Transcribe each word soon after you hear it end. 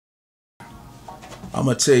I'm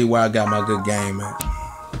gonna tell you why I got my good game, man.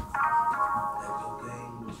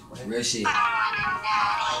 Real shit.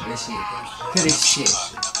 Real shit. Good as shit.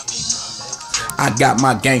 I got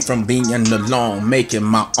my game from being alone, making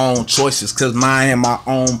my own choices, cause I am my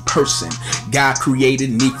own person. God created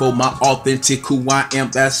me for my authentic who I am.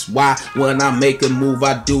 That's why when I make a move,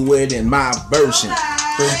 I do it in my version.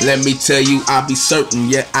 Let me tell you, I be certain,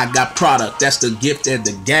 yeah, I got product. That's the gift and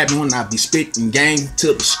the gab when I be spitting game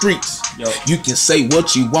to the streets. Yo. You can say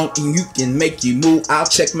what you want and you can make you move. I'll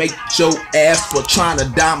checkmate your ass for trying to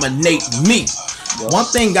dominate me. One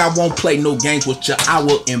thing, I won't play no games with you. I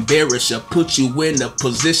will embarrass you, put you in a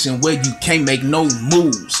position where you can't make no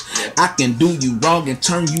moves. I can do you wrong and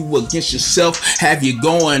turn you against yourself, have you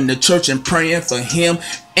going to church and praying for him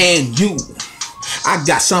and you. I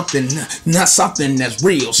got something, not something that's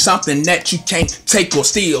real, something that you can't take or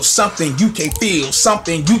steal, something you can't feel,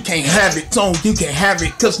 something you can't have it, so you can't have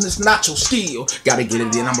it, cause it's not your steel. Gotta get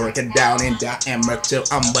it in, I'ma break it down and diamond till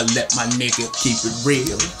I'ma let my nigga keep it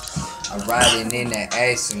real. I'm riding in that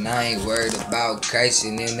ass and I ain't worried about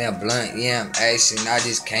crashing in that blunt. Yeah, I'm asking. I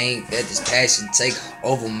just can't let this passion take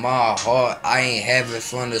over my heart. I ain't have it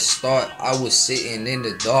from the start. I was sitting in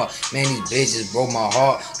the dark. Man, these bitches broke my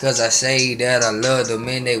heart. Cause I say that I love them.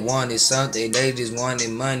 Man, they wanted something. They just wanted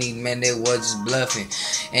money. Man, they was just bluffing.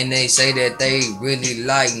 And they say that they really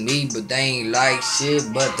like me, but they ain't like shit.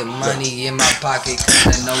 But the money in my pocket,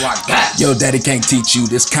 cause I know I got Yo, daddy can't teach you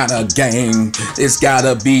this kind of game. It's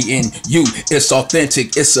gotta be in you. It's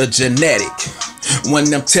authentic, it's a genetic.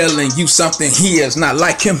 When I'm telling you something, he is not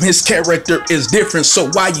like him. His character is different, so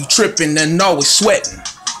why you tripping and always sweating?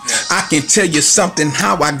 I can tell you something,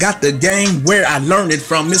 how I got the game, where I learned it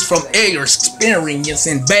from. It's from air experience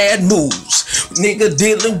and bad moves. Nigga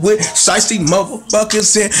dealing with shiesty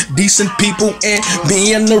motherfuckers and decent people and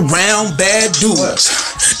being around bad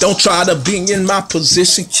dudes. Don't try to be in my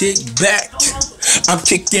position, kick back. I'm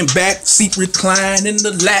kicking back, seat recline in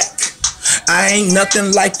the lack. I ain't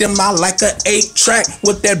nothing like them, I like a 8-track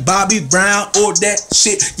with that Bobby Brown or that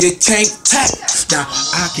shit you can't tap. Now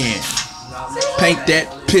I can paint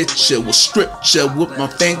that picture with scripture with my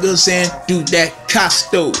fingers and do that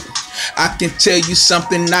costume. I can tell you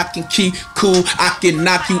something, I can keep cool, I can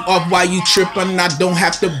knock you off while you tripping, I don't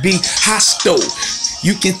have to be hostile.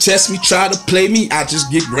 You can test me, try to play me, I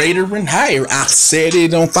just get greater and higher. I set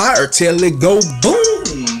it on fire till it go boom.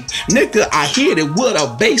 Nigga, I hit it with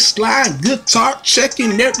a bass line, guitar,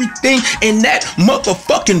 checking everything in that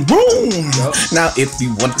motherfucking room. Now, if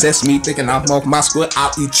you want to test me, thinking I'm off my square,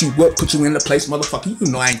 I'll eat you up, put you in the place, motherfucker.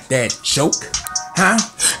 You know I ain't that joke. Huh?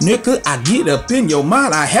 Nigga, I get up in your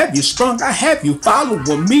mind, I have you sprung, I have you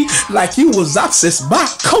following me like you was obsessed by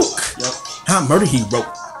coke. Huh? Murder he wrote.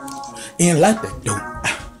 Ain't like that dope.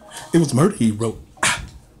 It was murder he wrote.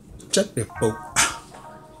 Check that folk.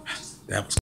 That was